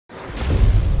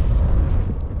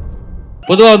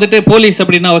பொதுவாக வந்துட்டு போலீஸ்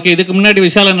அப்படின்னா ஓகே, இதுக்கு முன்னாடி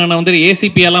விஷால் அண்ணனை வந்து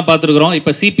ஏசிபியெல்லாம் பார்த்துருக்குறோம்,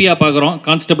 இப்போ சிபியாக பார்க்குறோம்,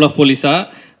 கான்ஸ்டபிள் ஆஃப் போலீஸாக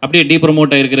அப்படியே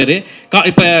டீப்ரமோட் ஆகிருக்கிறாரு.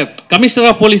 இப்போ கமிஷனர்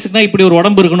ஆஃப் போலீஸுக்குனா இப்படி ஒரு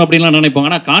உடம்பு இருக்கணும் அப்படின்லாம் நினைப்போம்,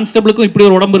 ஆனால் கான்ஸ்டபிளுக்கும் இப்படி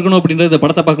ஒரு உடம்பு இருக்கணும் அப்படின்றது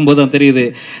படத்தை பார்க்கும்போது தான் தெரியுது.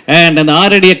 அண்ட் அந்த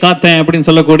ஆறடியை காத்தேன் அப்படின்னு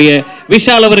சொல்லக்கூடிய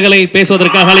விஷால் அவர்களை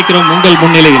பேசுவதற்காக அழைக்கிறோம் உங்கள்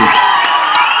முன்னிலையில்.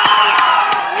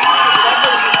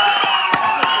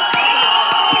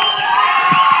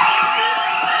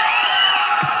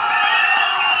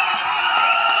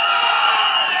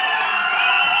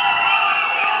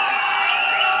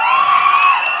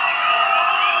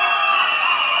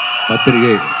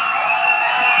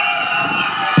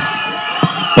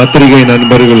 பத்திரிகை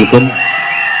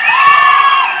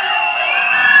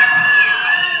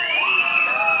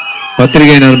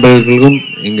நண்பர்களுக்கும்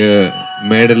இங்க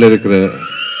மேடையில் இருக்கிற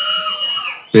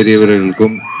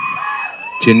பெரியவர்களுக்கும்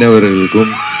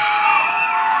சின்னவர்களுக்கும்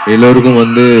எல்லோருக்கும்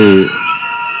வந்து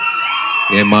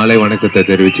என் மாலை வணக்கத்தை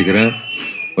தெரிவிச்சுக்கிறேன்.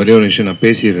 ஒரே ஒரு விஷயம் நான்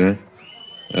பேசிடுறேன்.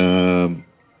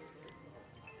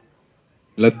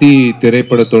 லத்தி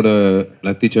திரைப்படத்தோட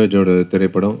லத்தி சார்ஜோட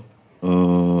திரைப்படம்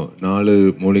 4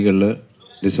 மொழிகளில்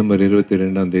டிசம்பர்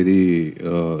 22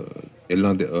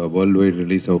 எல்லாம் வேர்ல்டு வைட்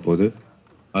ரிலீஸ் ஆக போகுது.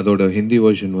 அதோட ஹிந்தி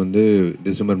வெர்ஷன் வந்து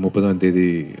டிசம்பர் 30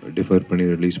 டிஃபர் பண்ணி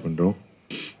ரிலீஸ் பண்ணுறோம்.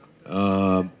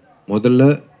 முதல்ல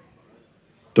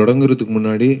தொடங்குறதுக்கு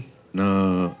முன்னாடி நான்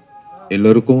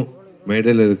எல்லோருக்கும்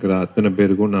மேடையில் இருக்கிற அத்தனை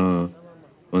பேருக்கும் நான்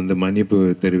வந்து மன்னிப்பு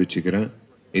தெரிவிச்சுக்கிறேன்.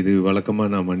 இது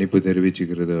வழக்கமாக நான் மன்னிப்பு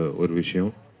தெரிவிச்சுக்கிறது ஒரு விஷயம்.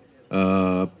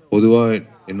 பொதுவாக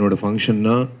என்னோடய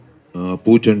ஃபங்க்ஷன்னா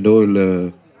பூச்செண்டோ இல்லை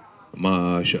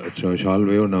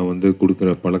ஷால்வையோ நான் வந்து கொடுக்குற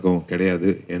பழக்கம் கிடையாது.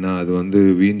 ஏன்னா அது வந்து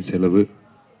வீண் செலவு.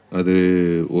 அது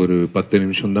ஒரு 10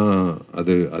 நிமிஷம்தான்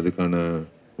அதுக்கான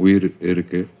உயிர்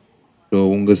இருக்குது. ஸோ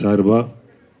உங்கள்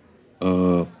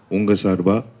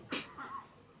சார்பாக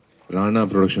ராணா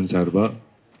ப்ரொடக்ஷன் சார்பாக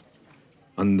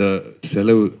அந்த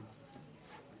செலவு,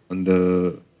 அந்த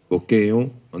பொக்கேயும்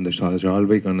அந்த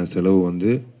ஷால்வைக்கான செலவு வந்து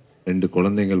 2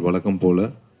 குழந்தைங்கள் வழக்கம் போல்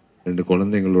 2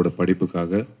 குழந்தைங்களோட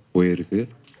படிப்புக்காக போயிருக்கு.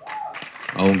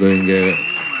 அவங்க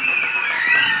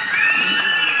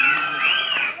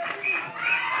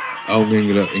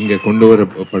இங்கே கொண்டு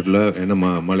வரப்படல. ஏன்னா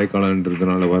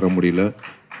மழைக்காலன்றதுனால வர முடியல.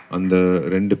 அந்த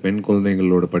 2 பெண்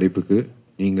குழந்தைங்களோட படிப்புக்கு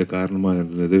நீங்கள் காரணமாக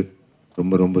இருந்தது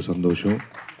ரொம்ப ரொம்ப சந்தோஷம்.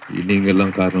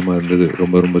 நீங்கள்லாம் காரணமாக இருந்தது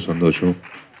ரொம்ப ரொம்ப சந்தோஷம்.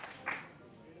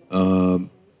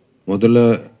 முதல்ல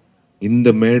இந்த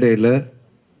மேடையில்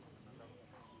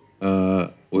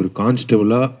ஒரு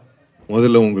கான்ஸ்டபிளாக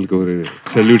முதல்ல உங்களுக்கு ஒரு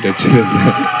சல்யூட் அடிச்சிருக்கேன்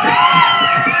சார்.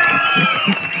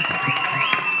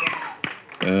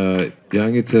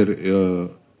 ஜாங்கிர் சார்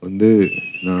வந்து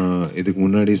நான் இதுக்கு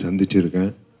முன்னாடி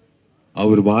சந்திச்சிருக்கேன்.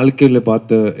 அவர் வாழ்க்கையில்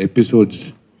பார்த்த எபிசோட்ஸ்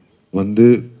வந்து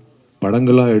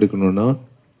படங்களாக எடுக்கணுன்னா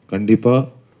கண்டிப்பாக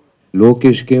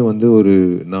லோகேஷ்கே வந்து ஒரு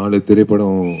 4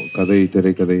 திரைப்படம்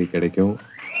திரைக்கதை கிடைக்கும்.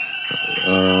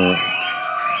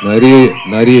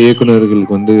 நிறைய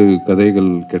இயக்குநர்களுக்கு வந்து கதைகள்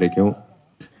கிடைக்கும்.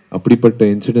 அப்படிப்பட்ட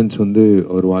இன்சிடென்ட்ஸ் வந்து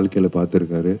அவர் வாழ்க்கையில்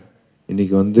பார்த்துருக்காரு.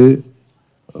 இன்றைக்கி வந்து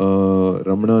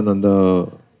ரமணா நந்தா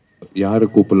யாரை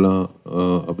கூப்பிடலாம்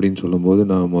அப்படின்னு சொல்லும்போது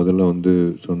நான் முதல்ல வந்து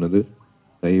சொன்னது,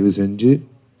 தயவு செஞ்சு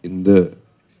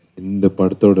இந்த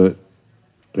படத்தோட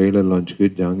ட்ரெய்லர் லான்ச்சுக்கு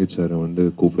ஜாங்கிர் சாரை வந்து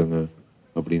கூப்பிடுங்க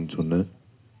அப்படின்னு சொன்னேன்.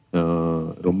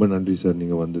 ரொம்ப நன்றி சார்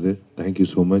நீங்கள் வந்தது. Thank you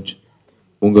so much.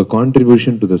 உங்கள்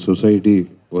கான்ட்ரிபியூஷன் டு த சொசைட்டி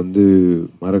வந்து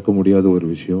மறக்க முடியாத ஒரு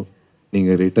விஷயம்.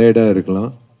 நீங்கள் ரிட்டையர்டாக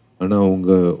இருக்கலாம், ஆனால்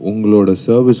உங்களோட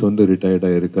சர்வீஸ் வந்து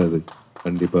ரிட்டையர்டாக இருக்காது.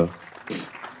 கண்டிப்பாக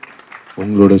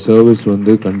உங்களோட சர்வீஸ்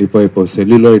வந்து கண்டிப்பாக இப்போ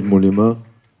செல்லுலாய்ட் மூலிமா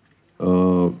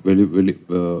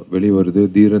வெளிவருது.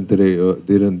 தீரன்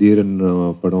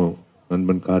படம்,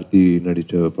 நண்பன் கார்த்தி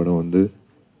நடித்த படம் வந்து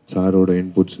சாரோட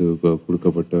இன்புட்ஸ்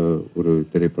கொடுக்கப்பட்ட ஒரு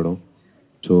திரைப்படம்.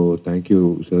 So thank you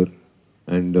sir.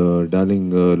 And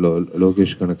darling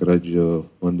Lokesh Kanagaraj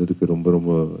வந்ததுக்கு ரொம்ப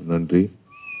ரொம்ப நன்றி.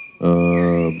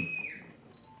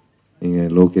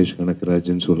 நீங்கள் லோகேஷ்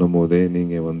கனகராஜ்னு சொல்லும் போதே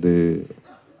நீங்கள் வந்து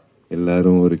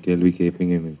எல்லோரும் ஒரு கேள்வி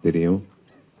கேட்பீங்க எனக்கு தெரியும்.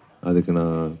 அதுக்கு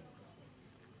நான்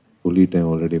சொல்லிட்டேன்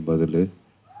ஆல்ரெடி பதில்.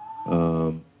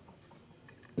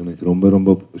 எனக்கு ரொம்ப ரொம்ப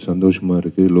சந்தோஷமாக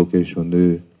இருக்குது. லோகேஷ் வந்து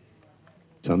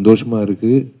சந்தோஷமாக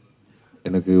இருக்குது.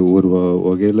 எனக்கு ஒரு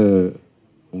வகையில்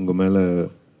உங்கள் மேலே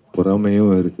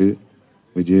பொறாமையும் இருக்குது,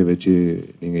 விஜயை வச்சு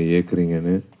நீங்கள்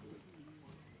ஏற்குறீங்கன்னு.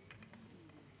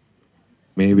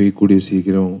 மேபி கூடிய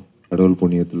சீக்கிரம் கடவுள்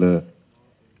புண்ணியத்தில்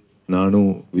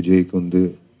நானும் விஜய்க்கு வந்து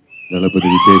தளபதி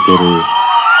விஜய்க்கு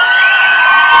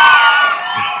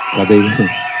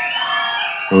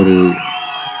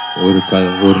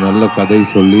ஒரு நல்ல கதை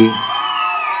சொல்லி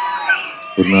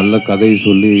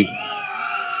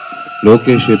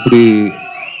லோகேஷ் எப்படி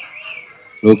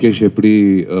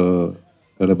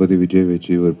தளபதி விஜய்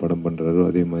வச்சு ஒரு படம் பண்ணுறாரோ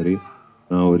அதே மாதிரி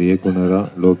நான் ஒரு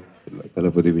இயக்குனராக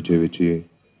தளபதி விஜய் வச்சு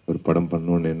ஒரு படம்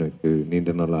பண்ணணுன்னு எனக்கு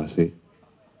நீண்ட நாள் ஆசை.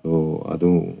 ஸோ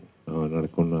அதுவும்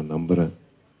நடக்கும்னு நான் நம்புகிறேன்.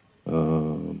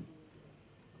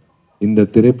 இந்த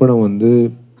திரைப்படம் வந்து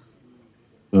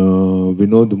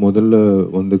வினோத் முதல்ல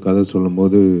வந்து கதை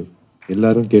சொல்லும்போது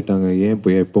எல்லாரும் கேட்டாங்க, ஏன் இப்போ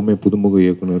எப்போவுமே புதுமுக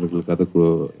இயக்குநர்கள் கதை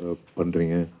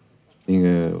பண்ணுறீங்க,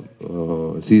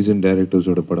 நீங்கள் சீசன்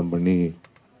டைரக்டர்ஸோட படம் பண்ணி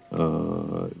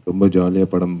ரொம்ப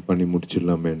ஜாலியாக படம் பண்ணி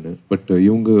முடிச்சிடலாமேன்னு. பட்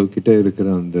இவங்கக்கிட்ட இருக்கிற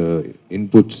அந்த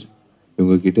இன்புட்ஸ்,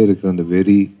 இவங்கக்கிட்ட இருக்கிற அந்த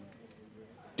வெறி,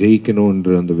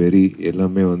 ஜெயிக்கணுன்ற அந்த வெறி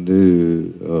எல்லாமே வந்து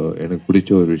எனக்கு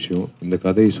பிடிச்ச ஒரு விஷயம். இந்த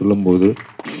கதையை சொல்லும்போது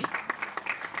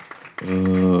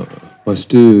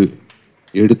ஃபஸ்ட்டு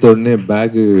எடுத்த உடனே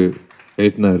பேகு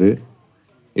ஏற்றினார்.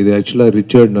 இது ஆக்சுவலாக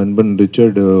ரிச்சர்ட் நண்பன்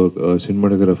ரிச்சர்டு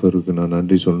சினிமாட்டோகிராஃபருக்கு நான்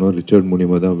நன்றி சொல்லணும். ரிச்சர்ட்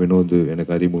மூலிமா தான் வினோத்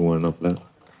எனக்கு அறிமுகமானாப்பில்.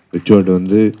 ரிச்சர்ட்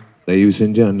வந்து தயவு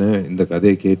செஞ்சு அண்ணன் இந்த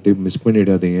கதையை கேட்டு மிஸ்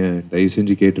பண்ணிடாதீங்க, தயவு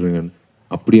செஞ்சு கேட்டுருங்க.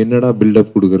 அப்படி என்னடா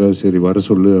பில்டப் கொடுக்குற, சரி வர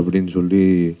சொல்லு அப்படின்னு சொல்லி.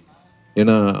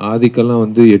 ஏன்னா ஆதிக்கெல்லாம்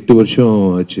வந்து 8 வருஷம்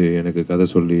ஆச்சு எனக்கு கதை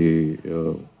சொல்லி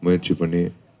முயற்சி பண்ணி.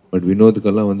 பட்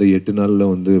வினோதுக்கெல்லாம் வந்து 8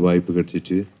 நாளில் வந்து வாய்ப்பு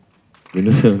கிடச்சிச்சு.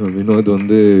 வினோத்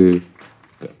வந்து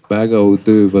பேக்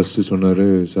அவுத்து ஃபஸ்ட்டு சொன்னார்,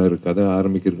 சார் கதை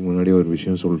ஆரம்பிக்கிறதுக்கு முன்னாடி ஒரு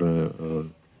விஷயம் சொல்கிறேன்,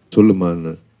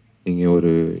 சொல்லுமான்னு. நீங்கள்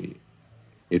ஒரு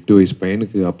 8 வயசு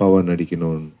பையனுக்கு அப்பாவாக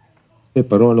நடிக்கணும்.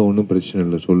 பரவாயில்ல, ஒன்றும் பிரச்சனை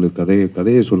இல்லை, சொல்லு,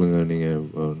 கதையை சொல்லுங்கள் நீங்கள்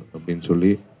அப்படின்னு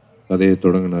சொல்லி கதையை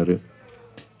தொடங்கினார்.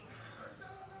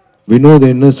 வினோத்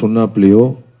என்ன சொன்னாப்லையோ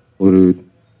ஒரு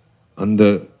அந்த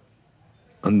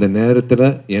அந்த நேரத்தில்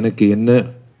எனக்கு என்ன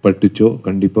பட்டுச்சோ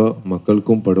கண்டிப்பாக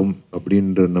மக்களுக்கும் படும்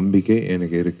அப்படின்ற நம்பிக்கை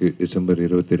எனக்கு இருக்குது. டிசம்பர்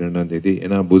 22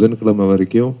 ஏன்னா புதன்கிழமை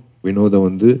வரைக்கும் வினோதை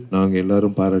வந்து நாங்கள்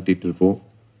எல்லோரும் பாராட்டிகிட்டு இருப்போம்.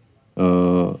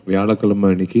 வியாழக்கிழமை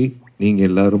அன்னைக்கு நீங்கள்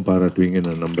எல்லோரும் பாராட்டுவீங்க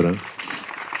நான் நம்புகிறேன்.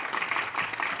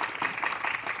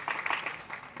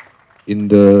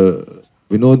 இந்த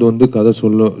வினோத் வந்து கதை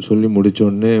சொல்லி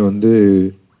முடித்தோடனே வந்து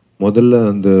முதல்ல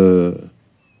அந்த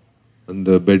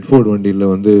அந்த பெட்ஃபோர்ட்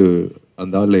வண்டியில் வந்து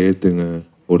அந்த ஆளில்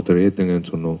ஒருத்தர்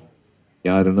ஏற்றுங்கன்னு சொன்னோம்.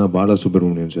 யாருன்னா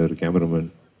பாலசுப்ரமணியன் சார், கேமராமேன்.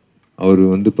 அவர்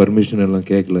வந்து பர்மிஷன் எல்லாம்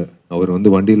கேட்கல, அவர் வந்து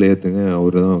வண்டியில் ஏற்றுங்க,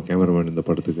 அவர் தான் கேமராமேன் இந்த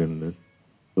படத்துக்குன்னு.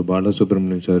 ஸோ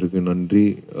பாலசுப்ரமணியன் சாருக்கு நன்றி,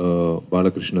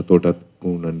 பாலகிருஷ்ண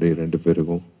தோட்டத்துக்கும் நன்றி, 2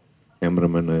 பேருக்கும்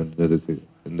கேமராமேன் இருந்ததுக்கு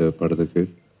இந்த படத்துக்கு.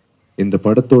 இந்த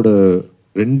படத்தோட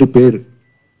 2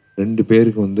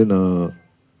 பேருக்கு வந்து நான்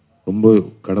ரொம்ப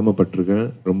கடமைப்பட்டிருக்கேன்,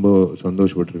 ரொம்ப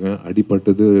சந்தோஷப்பட்டிருக்கேன்.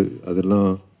 அடிப்பட்டது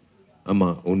அதெல்லாம்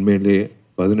ஆமாம், உண்மையிலேயே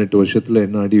 18 வருஷத்தில்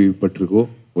என்ன அடிபட்டிருக்கோ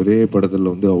ஒரே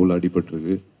படத்தில் வந்து அவ்வளோ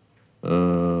அடிபட்டிருக்கு.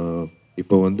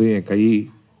 இப்போ வந்து என் கை,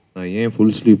 நான் ஏன்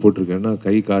ஃபுல் ஸ்லீவ் போட்டிருக்கேன்னா,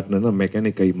 கை காட்டினேன்னா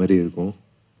மெக்கானிக் கை மாதிரி இருக்கும்,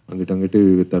 அங்கிட்டு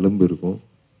தழும்பு இருக்கும்.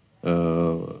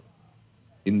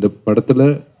 இந்த படத்தில்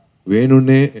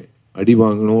வேணும்னே அடி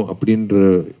வாங்கணும் அப்படின்ற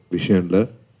விஷயம் இல்லை.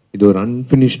 இது ஒரு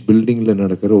அன்ஃபினிஷ்ட் பில்டிங்கில்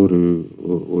நடக்கிற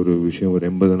ஒரு விஷயம். ஒரு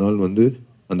 80 நாள் வந்து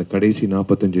அந்த கடைசி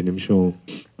 45 நிமிஷம்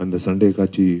அந்த சண்டே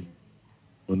காட்சி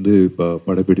வந்து இப்போ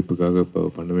படப்பிடிப்புக்காக இப்போ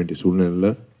பண்ண வேண்டிய சூழ்நிலையில்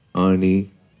ஆணி,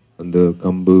 அந்த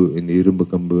கம்பு, இந்த இரும்பு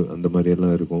கம்பு அந்த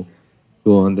மாதிரியெல்லாம் இருக்கும்.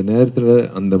 ஸோ அந்த நேரத்தில்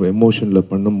அந்த எமோஷனில்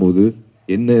பண்ணும்போது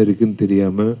என்ன இருக்குதுன்னு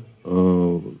தெரியாமல்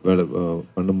வேலை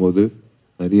பண்ணும்போது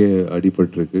நிறைய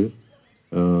அடிபட்டிருக்கு.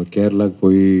 கேரளாவுக்கு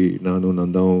போய் நானும்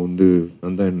நந்தாவும் வந்து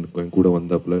நந்தா என் கூட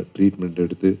வந்தாப்புல ட்ரீட்மெண்ட்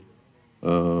எடுத்து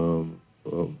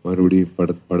மறுபடியும்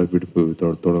படப்பிடிப்பு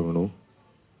தொடங்கணும்.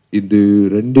 இது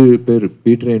 2 பேர்,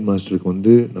 பீட்டர் அண்ட் மாஸ்டருக்கு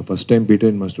வந்து நான் ஃபஸ்ட் டைம் பீட்டர்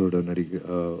அண்ட் மாஸ்டரோட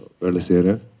வேலை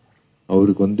செய்கிறேன்.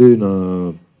 அவருக்கு வந்து நான்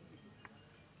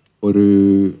ஒரு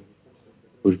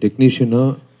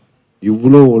டெக்னீஷியனாக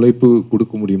இவ்வளோ உழைப்பு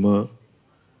கொடுக்க முடியுமா,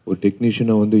 ஒரு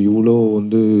டெக்னீஷியனாக வந்து இவ்வளோ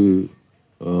வந்து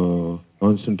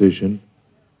கான்சன்ட்ரேஷன்,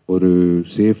 ஒரு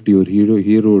சேஃப்டி, ஒரு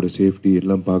ஹீரோவோட சேஃப்டி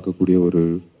எல்லாம் பார்க்கக்கூடிய ஒரு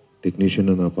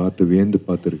டெக்னீஷியனை நான் வியந்து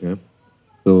பார்த்துருக்கேன்.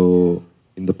 ஸோ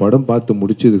இந்த படம் பார்த்து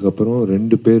முடிச்சதுக்கப்புறம்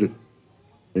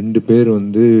 2 பேர்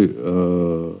வந்து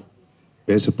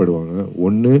பேசப்படுவாங்க.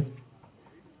 ஒன்று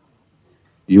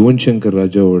யுவன் சங்கர்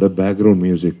ராஜாவோட பேக்ரவுண்ட்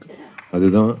மியூசிக்,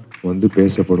 அதுதான் வந்து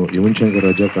பேசப்படும். யுவன் சங்கர்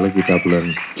ராஜா கலக்கிட்டாப்புல,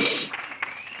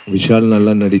 விஷால்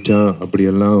நல்லா நடித்தான்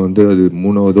அப்படியெல்லாம் வந்து அது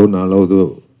 3வதோ 4வதோ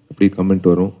அப்படி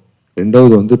கமெண்ட் வரும்.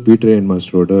 2வது வந்து பீட்டர் அண்ட்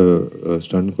மாஸ்டரோட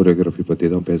ஸ்டன் கொரியோகிராஃபி பற்றி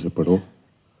தான் பேசப்படும்.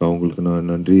 அவங்களுக்கு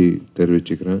நான் நன்றி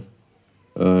தெரிவிச்சுக்கிறேன்.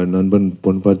 நண்பன்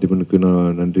பொன் பார்த்திபனுக்கு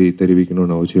நான் நன்றி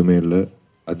தெரிவிக்கணும்னு அவசியமே இல்லை.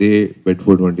 அதே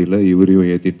பெட்ஃபோர்ட் வண்டியில் இவரையும்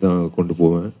ஏற்றிட்டு தான் கொண்டு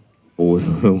போவேன்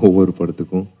ஒவ்வொரு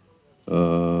படத்துக்கும்.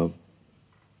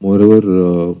 மோரோவர்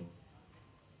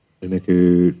எனக்கு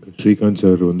ஸ்ரீகாந்த்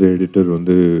சார் வந்து எடிட்டர்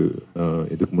வந்து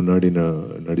இதுக்கு முன்னாடி நான்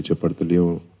நடித்த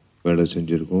படத்துலேயும் வேலை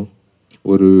செஞ்சுருக்கோம்.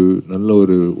 ஒரு நல்ல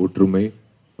ஒரு ஒற்றுமை,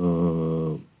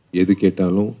 எது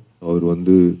கேட்டாலும் அவர்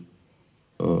வந்து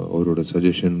அவரோட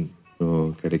சஜஷன்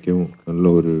கிடைக்கும். நல்ல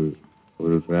ஒரு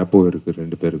ஒரு ரேப்போ இருக்குது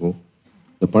ரெண்டு பேருக்கும்.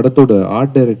 இந்த படத்தோட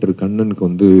ஆர்ட் டைரக்டர் கண்ணனுக்கு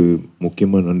வந்து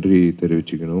முக்கியமாக நன்றி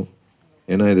தெரிவிச்சுக்கணும்.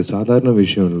 ஏன்னா இது சாதாரண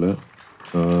விஷயம் இல்லை.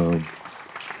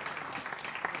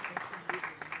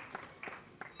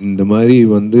 இந்த மாதிரி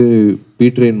வந்து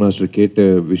பீட்ரெயின் மாஸ்டர் கேட்ட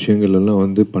விஷயங்கள் எல்லாம்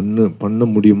வந்து பண்ண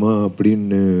முடியுமா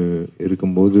அப்படின்னு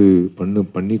இருக்கும்போது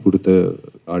பண்ணி கொடுத்த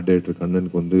ஆர்ட் டைரக்டர்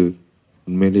கண்ணனுக்கு வந்து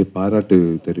உண்மையிலேயே பாராட்டு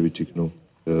தெரிவிச்சுக்கணும்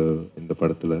இந்த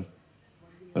படத்தில்.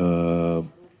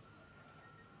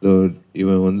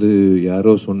 இவன் வந்து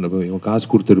யாரோ இவன் காசு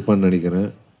கொடுத்துருப்பான்னு நினைக்கிறேன்.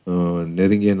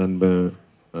 நெருங்கிய நண்பன்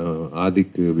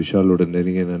ஆதிக்கு, விஷாலோட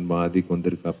நெருங்கிய நண்பன் ஆதிக்கு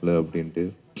வந்திருக்காப்புல அப்படின்ட்டு.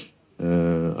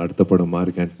 அடுத்த படம்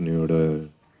மார்க் ஆண்டனியோட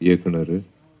இயக்குனர்.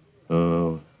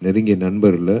 நெருங்கிய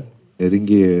நண்பர் இல்லை,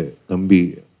 நெருங்கிய தம்பி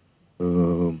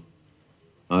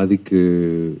ஆதிக்கு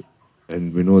அண்ட்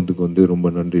வினோத்துக்கு வந்து ரொம்ப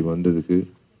நன்றி வந்ததுக்கு.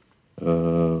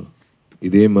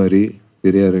 இதே மாதிரி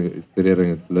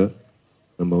திரையரங்கத்தில்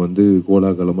நம்ம வந்து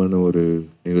கோலாகலமான ஒரு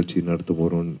நிகழ்ச்சி நடத்த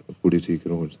போகிறோம் கூடிய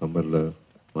சீக்கிரம் சம்மரில்,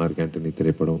 மார்க் ஆண்டனி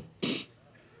திரைப்படம்.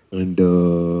 அண்ட்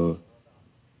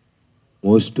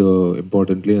மோஸ்ட்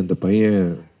இம்பார்ட்டன்ட்லி அந்த பையன்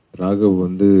ராகவ்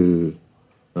வந்து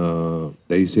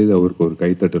தயவுசெய்து அவருக்கு ஒரு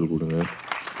கைத்தட்டல் கொடுங்க.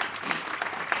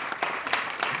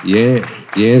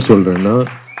 ஏன் சொல்கிறேன்னா,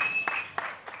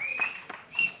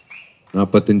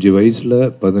 45 வயசில்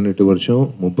 18 வருஷம்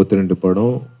 32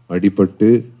 படம் அடிபட்டு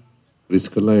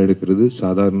ரிஸ்கெல்லாம் எடுக்கிறது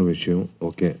சாதாரண விஷயம்.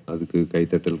 ஓகே, அதுக்கு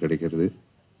கைத்தட்டல் கிடைக்கிறது.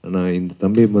 ஆனால் இந்த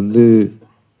தம்பி வந்து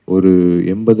ஒரு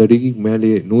 80 அடிக்கு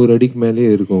மேலேயே 100 அடிக்கு மேலேயே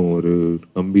இருக்கும். ஒரு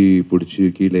கம்பி பிடிச்சி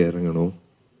கீழே இறங்கணும்.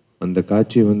 அந்த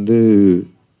காட்சி வந்து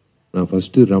நான்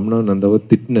ஃபஸ்ட்டு ரமணா நந்தாவை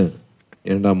திட்டினேன்.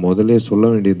 ஏன்டா முதலே சொல்ல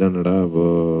வேண்டியது தானடா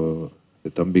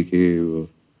தம்பிக்கு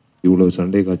இவ்வளோ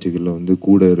சண்டை காட்சிகளில் வந்து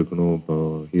கூட இருக்கணும் இப்போ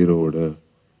ஹீரோவோட.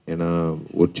 ஏன்னா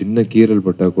ஒரு சின்ன கீறல்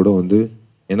பட்டால் கூட வந்து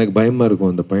எனக்கு பயமாக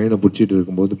இருக்கும். அந்த பையனை பிடிச்சிட்டு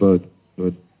இருக்கும்போது இப்போ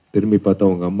திரும்பி பார்த்தா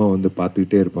அவங்க அம்மா வந்து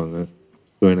பார்த்துக்கிட்டே இருப்பாங்க.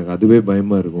 ஸோ எனக்கு அதுவே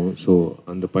பயமாக இருக்கும். ஸோ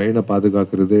அந்த பையனை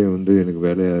பாதுகாக்கிறதே வந்து எனக்கு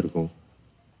வேலையாக இருக்கும்.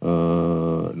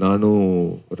 நானும்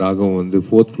ராகவும் வந்து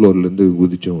 4th ஃப்ளோர்லேருந்து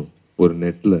குதித்தோம் ஒரு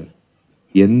நெட்டில்.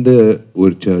 எந்த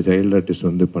ஒரு சைல்டு ஆர்டிஸ்ட்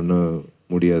வந்து பண்ண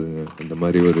முடியாதுங்க அந்த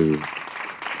மாதிரி ஒரு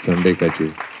சண்டை காட்சி.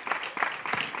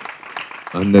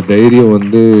 அந்த தைரியம்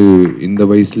வந்து இந்த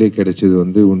வயசுலேயே கிடைச்சது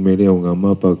வந்து உண்மையிலேயே அவங்க அம்மா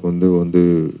அப்பாவுக்கு வந்து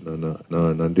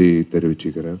நான் நன்றி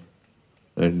தெரிவிச்சுக்கிறேன்.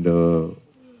 அண்ட்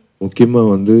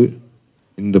முக்கியமாக வந்து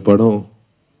இந்த படம்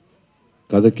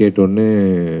கதை கேட்டோடனே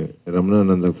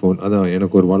ரமணானந்தா ஃபோன், அதான்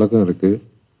எனக்கு ஒரு பழக்கம்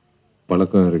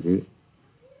இருக்குது.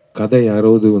 கதை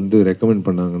யாராவது வந்து ரெக்கமெண்ட்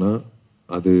பண்ணாங்கன்னா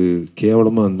அது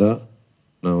கேவலமாக இருந்தால்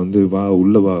நான் வந்து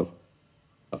உள்ளே வா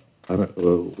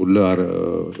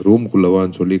ரூம்குள்ளே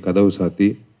வான்னு சொல்லி கதவை சாத்தி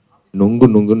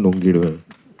நொங்குன்னு நொங்கிடுவேன்.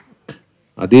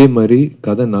 அதே மாதிரி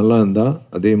கதை நல்லா இருந்தால்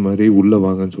அதே மாதிரி உள்ளே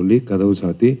வாங்கன்னு சொல்லி கதவு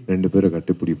சாத்தி 2 பேரை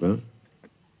கட்டிப்பிடிப்பேன்.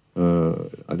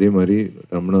 அதே மாதிரி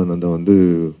ரமணானந்தா வந்து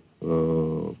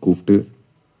கூப்பிட்டு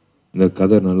இந்த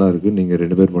கதை நல்லா இருக்குது, நீங்கள்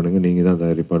 2 பேர் பண்ணுங்கள், நீங்கள் தான்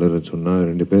தயாரிப்பாளர்னு சொன்னால்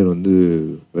 2 பேர் வந்து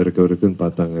வெறுக்குன்னு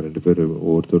பார்த்தாங்க. 2 பேர்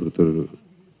ஒருத்தர்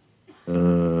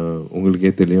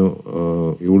உங்களுக்கே தெரியும்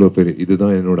இவ்வளோ பெரிய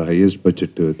இதுதான் என்னோடய ஹையஸ்ட்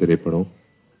பட்ஜெட் திரைப்படம்.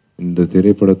 இந்த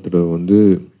திரைப்படத்தில் வந்து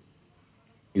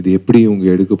இது எப்படி இவங்க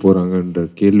எடுக்க போகிறாங்கன்ற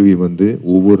கேள்வி வந்து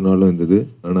ஒவ்வொரு நாளும் இருந்தது.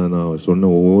 ஆனால் நான் சொன்ன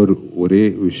ஒரே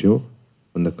விஷயம்,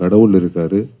 அந்த கடவுள்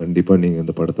இருக்கார், கண்டிப்பாக நீங்கள்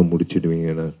இந்த படத்தை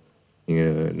முடிச்சிடுவீங்கன்னு,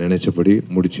 நீங்கள் நினச்சபடி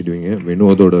முடிச்சிடுவீங்க.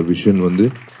 வினோதோட விஷன் வந்து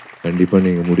கண்டிப்பாக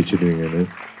நீங்கள் முடிச்சிடுவீங்கன்னு.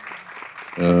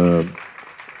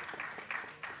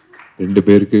 2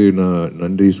 பேருக்கு நான்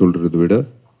நன்றி சொல்கிறத விட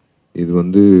இது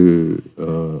வந்து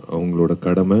அவங்களோட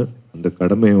கடமை. அந்த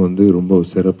கடமையை வந்து ரொம்ப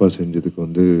சிறப்பாக செஞ்சதுக்கு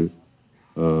வந்து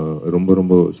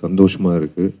ரொம்ப சந்தோஷமாக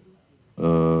இருக்குது.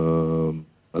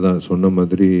 அதான் சொன்ன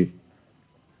மாதிரி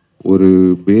ஒரு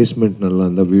பேஸ்மெண்ட் நல்லா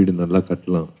இருந்தால் வீடு நல்லா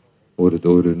கட்டலாம்.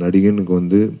 ஒரு நடிகனுக்கு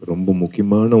வந்து ரொம்ப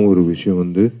முக்கியமான ஒரு விஷயம்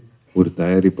வந்து ஒரு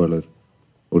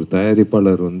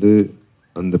தயாரிப்பாளர் வந்து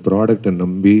அந்த ப்ராடக்டை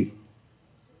நம்பி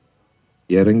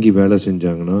இறங்கி வேலை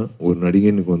செஞ்சாங்கன்னா ஒரு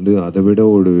நடிகனுக்கு வந்து அதை விட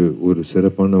ஒரு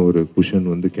சிறப்பான ஒரு குஷன்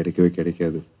வந்து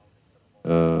கிடைக்காது.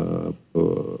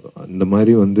 அந்த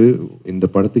மாதிரி வந்து இந்த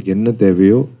படத்துக்கு என்ன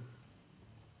தேவையோ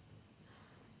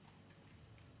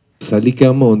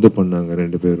சலிக்காமல் வந்து பண்ணாங்க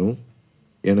 2 பேரும்.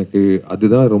 எனக்கு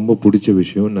அதுதான் ரொம்ப பிடிச்ச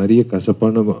விஷயம். நிறைய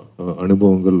கசப்பான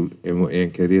அனுபவங்கள்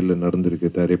என் கெரியரில்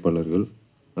நடந்திருக்கு தயாரிப்பாளர்கள்.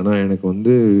 ஆனால் எனக்கு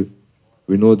வந்து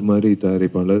வினோத் மாதிரி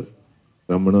தயாரிப்பாளர்,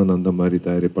 ரமணானந்தா மாதிரி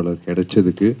தயாரிப்பாளர்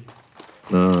கிடைச்சதுக்கு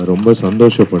நான் ரொம்ப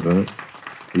சந்தோஷப்படுறேன்.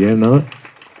 ஏன்னா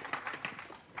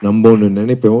நம்ம ஒன்று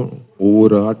நினைப்போம்,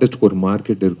 ஒவ்வொரு ஆர்டிஸ்ட்க்கு ஒரு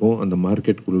மார்க்கெட் இருக்கும், அந்த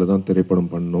மார்க்கெட்டுக்குள்ளே தான்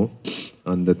திரைப்படம் பண்ணணும்.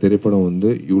 அந்த திரைப்படம் வந்து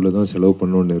இவ்வளோ தான் செலவு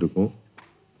பண்ணோன்னு இருக்கும்.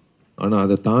 ஆனால்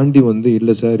அதை தாண்டி வந்து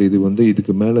இல்லை சார் இது வந்து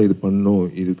இதுக்கு மேலே இது பண்ணணும்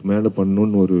இதுக்கு மேலே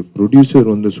பண்ணணும்னு ஒரு ப்ரொடியூசர்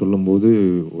வந்து சொல்லும்போது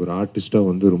ஒரு ஆர்டிஸ்டாக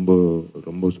வந்து ரொம்ப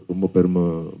ரொம்ப ரொம்ப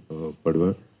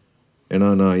பெருமைப்படுவேன். ஏன்னா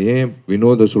நான் ஏன்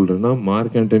வினோதை சொல்கிறேன்னா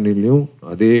மார்க் ஆண்டனிலையும்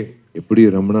அதே எப்படி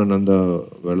ரமணானந்தா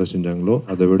வேலை செஞ்சாங்களோ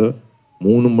அதை விட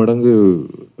 3 மடங்கு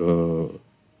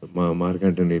மார்க்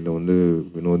ஆண்டனியில் வந்து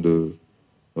வினோத்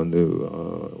வந்து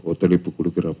ஒத்துழைப்பு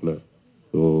கொடுக்குறாப்புல.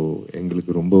 ஸோ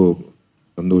எங்களுக்கு ரொம்ப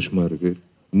சந்தோஷமாக இருக்குது.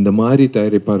 இந்த மாதிரி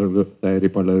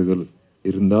தயாரிப்பாளர்கள்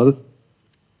இருந்தால்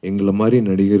எங்களை மாதிரி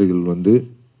நடிகர்கள் வந்து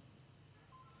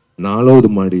 4வது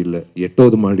மாடி இல்லை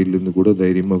 8வது மாடியிலேருந்து கூட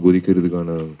தைரியமாக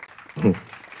குதிக்கிறதுக்கான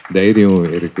தைரியம்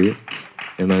இருக்குது.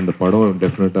 ஏன்னா இந்த படம்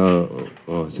டெஃபினட்டாக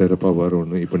சிறப்பாக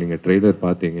வரும்னு இப்போ நீங்கள் ட்ரெய்லர்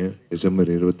பார்த்தீங்க.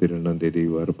 டிசம்பர் 22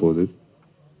 வரப்போகுது.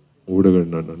 ஊடக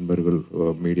நண்பர்கள்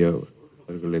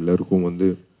மீடியாவர்கள் எல்லாருக்கும் வந்து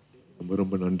ரொம்ப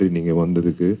ரொம்ப நன்றி நீங்கள்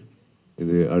வந்ததுக்கு.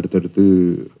 இது அடுத்தடுத்து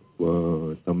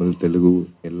தமிழ் தெலுங்கு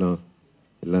எல்லா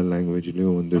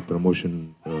லாங்குவேஜ்லேயும் வந்து ப்ரமோஷன்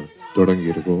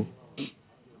தொடங்கியிருக்கோம்.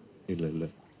 இல்லை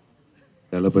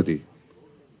தளபதி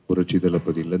புரட்சி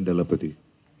தளபதி இல்லை தளபதி.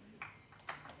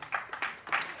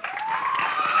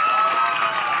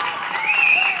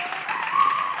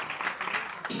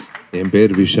 என்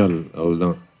பேர் விஷால்,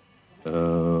 அவ்வளோதான்.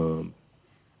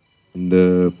 இந்த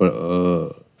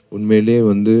உண்மையிலே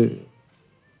வந்து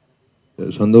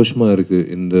சந்தோஷமாக இருக்குது.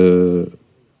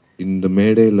 இந்த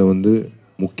மேடையில் வந்து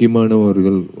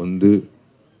முக்கியமானவர்கள் வந்து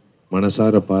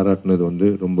மனசார பாராட்டினது வந்து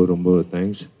ரொம்ப ரொம்ப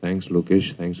thanks Lokesh,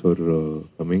 thanks for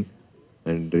coming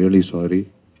and really sorry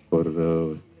for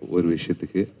ஒரு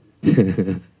விஷயத்துக்கு.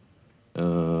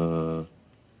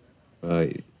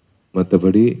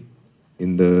 மற்றபடி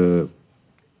இந்த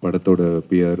படத்தோட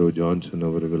பிஆர்ஓ ஜான்சன்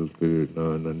அவர்களுக்கு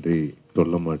நான் நன்றி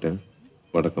சொல்ல மாட்டேன்.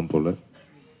 வழக்கம் போல்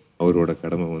அவரோட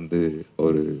கடமை வந்து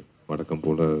அவர் வழக்கம்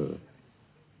போல்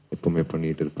எப்பவுமே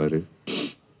பண்ணிகிட்டு இருப்பார்.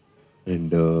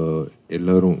 அண்ட்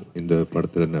எல்லோரும் இந்த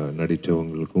படத்தில்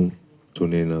நடித்தவங்களுக்கும்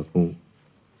சுனேனாக்கும்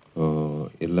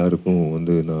எல்லாருக்கும்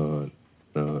வந்து நான்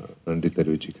நன்றி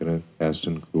தெரிவிச்சுக்கிறேன். கேஸ்ட்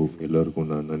அண்ட் க்ரூ எல்லோருக்கும்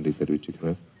நான் நன்றி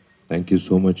தெரிவிச்சுக்கிறேன். Thank you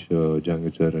so much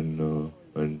ஜாங்கிர் sir and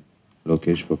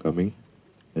Lokesh for coming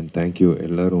and thank you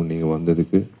எல்லோரும் நீங்கள்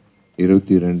வந்ததுக்கு.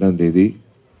 22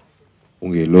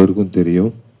 உங்கள் எல்லோருக்கும்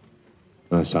தெரியும்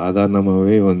நான்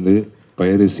சாதாரணமாகவே வந்து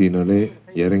பைரசினாலே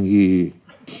இறங்கி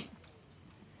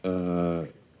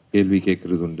கேள்வி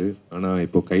கேட்குறது உண்டு. ஆனால்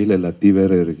இப்போ கையில் லத்தி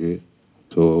வேறு இருக்குது.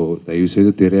 ஸோ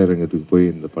தயவுசெய்து திரையரங்கத்துக்கு போய்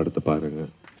இந்த படத்தை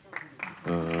பாருங்கள்.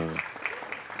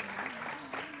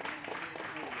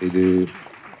 இது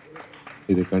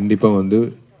கண்டிப்பாக வந்து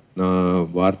நான்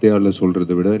வார்த்தையால்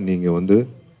சொல்கிறத விட நீங்கள் வந்து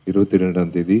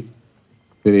 22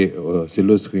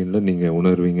 சில்வர் ஸ்க்ரீனில் நீங்கள்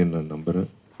உணர்வீங்கன்னு நான் நம்புகிறேன்.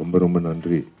 ரொம்ப ரொம்ப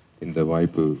நன்றி இந்த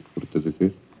வாய்ப்பு கொடுத்ததுக்கு.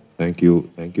 Thank you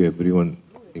every one.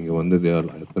 நீங்கள் வந்தது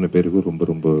அத்தனை பேருக்கும் ரொம்ப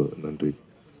ரொம்ப நன்றி.